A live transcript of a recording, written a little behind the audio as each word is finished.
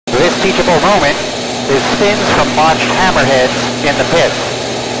teachable moment is spins from botched hammerheads in the pits.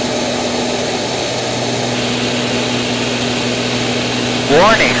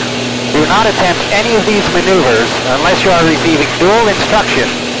 Warning, do not attempt any of these maneuvers unless you are receiving dual instruction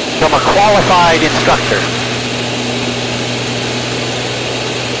from a qualified instructor.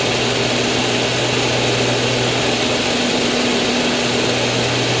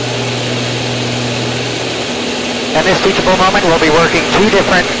 In this teachable moment, we'll be working two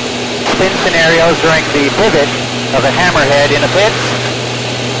different spin scenarios during the pivot of a hammerhead in the pits.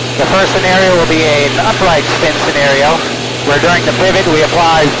 The first scenario will be an upright spin scenario, where during the pivot we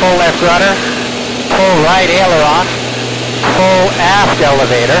apply full left rudder, full right aileron, full aft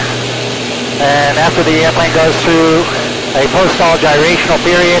elevator, and after the airplane goes through a post-stall gyrational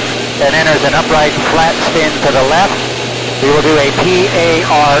period and enters an upright flat spin to the left, we will do a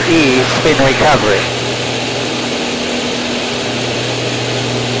PARE spin recovery.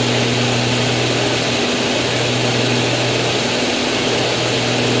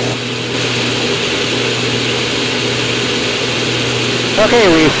 Okay,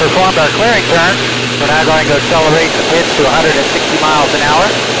 we've performed our clearing turn. We're now going to accelerate the pits to 160 miles an hour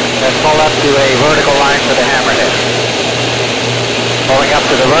and pull up to a vertical line for the hammerhead. Pulling up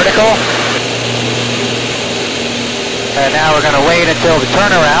to the vertical. And now we're going to wait until the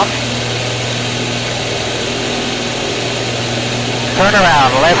turnaround.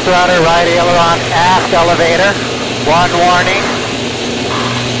 Turnaround, left rudder, right aileron, aft elevator. 1 warning,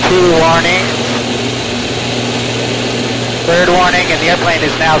 2 warning. Third warning, and the airplane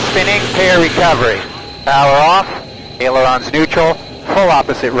is now spinning. Pair recovery. Power off. Ailerons neutral. Full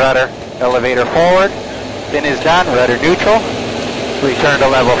opposite rudder. Elevator forward. Spin is done. Rudder neutral. Return to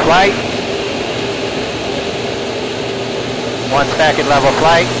level flight. Once back at level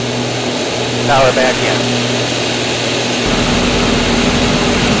flight, power back in.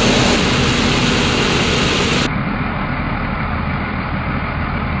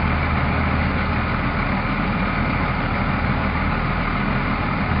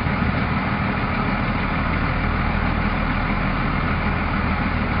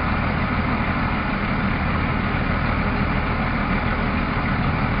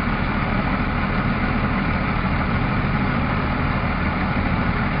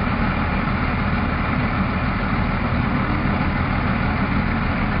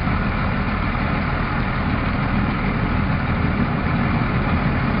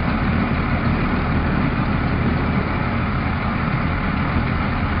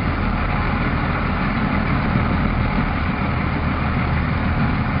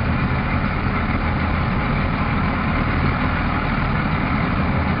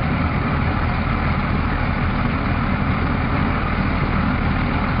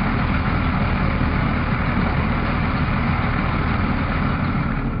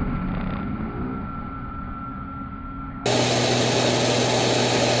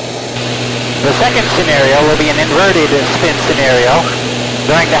 The second scenario will be an inverted spin scenario.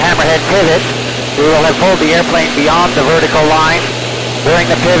 During the hammerhead pivot, we will have pulled the airplane beyond the vertical line. During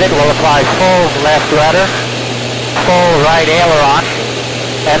the pivot, we'll apply full left rudder, full right aileron,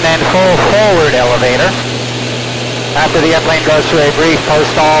 and then full forward elevator. After the airplane goes through a brief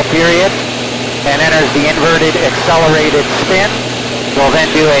post-stall period and enters the inverted accelerated spin, we'll then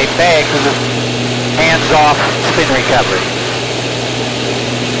do a bagged hands-off spin recovery.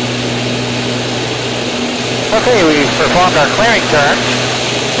 Okay, we've performed our clearing turn.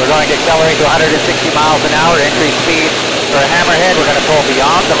 We're going to accelerate to 160 miles an hour, entry speed for a hammerhead. We're going to pull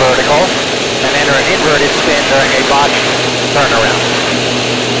beyond the vertical and enter an inverted spin during a botched turnaround.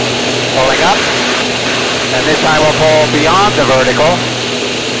 Pulling up, and this time we'll pull beyond the vertical,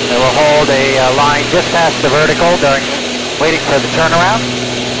 and we'll hold a line just past the vertical during waiting for the turnaround.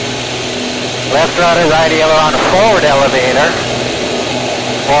 Left rudder, right aileron, forward elevator.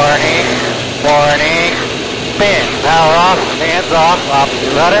 Warning, warning. Spin, power off, hands off,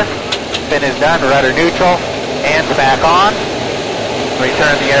 opposite rudder. Spin is done, rudder neutral, hands back on.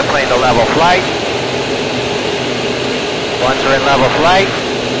 Return the airplane to level flight. Once we're in level flight,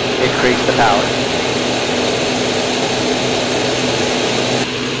 increase the power.